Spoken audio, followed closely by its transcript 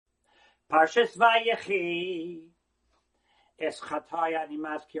Parshas Vayechi. I'm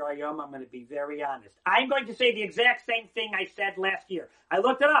going to be very honest. I'm going to say the exact same thing I said last year. I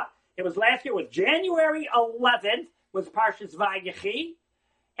looked it up. It was last year. It was January 11th was Parshas Vayechi.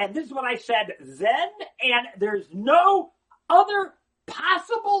 And this is what I said then. And there's no other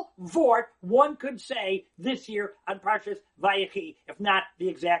possible vort one could say this year on Parshas Vayechi, if not the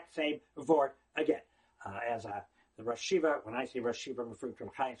exact same vort again. The Rosh Shiva, when I say Rosh Shiva, I'm referring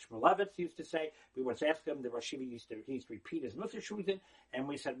to Chaim Shmulevitz used to say, we once asked him, the Rosh Shiva used to repeat his Musar Shuzin, and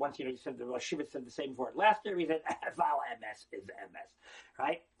we said once, he said the Rosh Shiva said the same word last year, he said, Val MS is MS,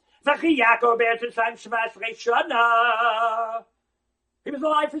 right? He was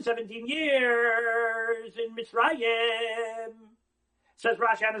alive for 17 years in Mitzrayim. Says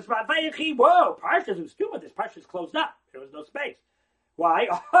Rashi on the spot, Vayechi, whoa, Parshas Ustuma, this Parshas closed up. There was no space. Why?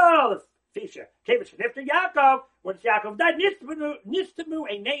 Oh, the Fisher. Kavish after Yaakov. Once Yaakov died, Nistamu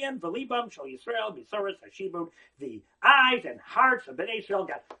Eineim V'Libam Shal Yisrael Misoras Hashibud. The eyes and hearts of Bnei Israel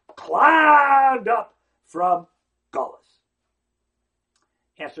got clogged up from Golus.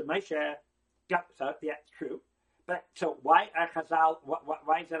 Answered Moshe. Yeah, it's true. But so why Chazal?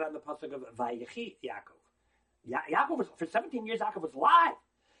 Why is that on the pasuk of Vayechi Yaakov? Yaakov was for 17 years. Yaakov was alive.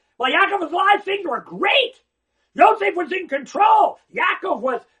 While Yaakov was alive, things were great. Yosef was in control. Yaakov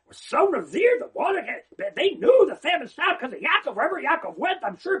was so revered. The water, they knew the famine stopped because of Yaakov. Wherever Yaakov went,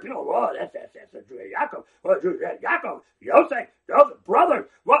 I'm sure people, that's Yaakov. Yaakov, Yosef, brother.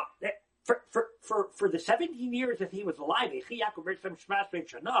 Well, for the 17 years that he was alive, there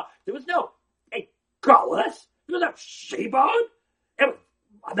was no Golus. There was no Shibon. It was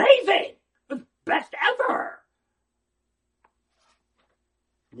amazing. It was best ever.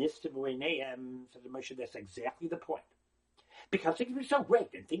 Nistamu Eineim, said Moshe, that's exactly the point. Because things were so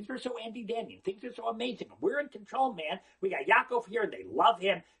great, and things were so anti-dandy, and things are so amazing. We're in control, man. We got Yaakov here, and they love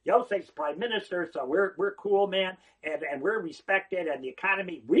him. Yosef's prime minister, so we're cool, man, and we're respected, and the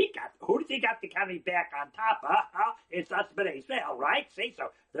economy, who do you got the economy back on top? It's us, Bnei Israel, right? See,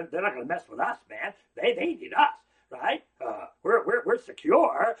 so they're not going to mess with us, man. They need us, right? We're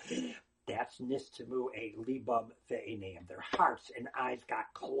secure. That's Nistamu a libam ve'eneim. Their hearts and eyes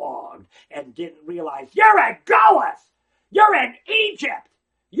got clogged and didn't realize you're at Golus. You're in Egypt.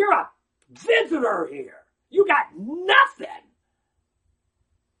 You're a visitor here. You got nothing.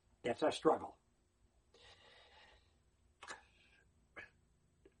 That's our struggle.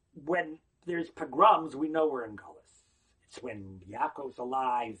 When there's pogroms, we know we're in Golus. It's when Yaakov's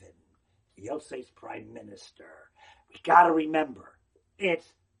alive and Yosef's prime minister. We got to remember,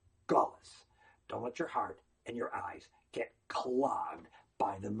 it's Golus. Don't let your heart and your eyes get clogged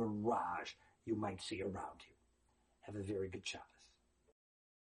by the mirage you might see around you. Have a very good Shabbos.